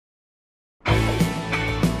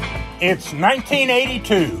It's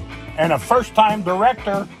 1982, and a first-time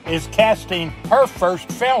director is casting her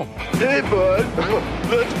first film. Hey, bud,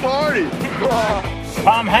 let's party.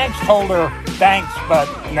 Tom Hanks told her, thanks, but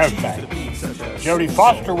no thanks. Jodie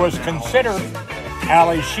Foster was considered.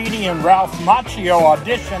 Ali Sheedy and Ralph Macchio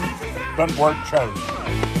auditioned, but weren't chosen.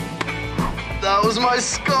 That was my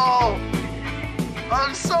skull.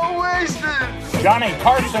 I'm so wasted. Johnny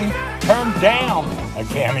Carson turned down a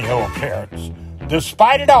cameo appearance.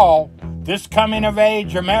 Despite it all, this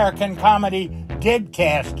coming-of-age American comedy did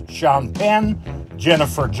cast Sean Penn,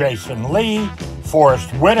 Jennifer Jason Leigh, Forrest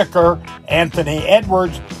Whitaker, Anthony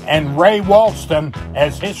Edwards, and Ray Walston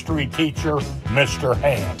as history teacher Mr.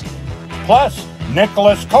 Hand. Plus,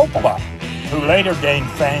 Nicholas Coppola, who later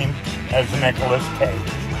gained fame as Nicolas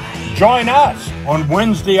Cage. Join us on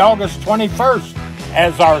Wednesday, August 21st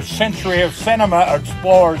as our Century of Cinema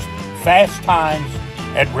explores Fast Times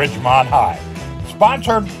at Ridgemont High.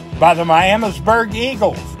 Sponsored by the Miamisburg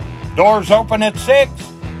Eagles. Doors open at 6.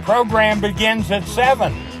 Program begins at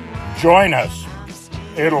 7. Join us.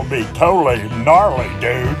 It'll be totally gnarly,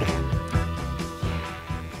 dude.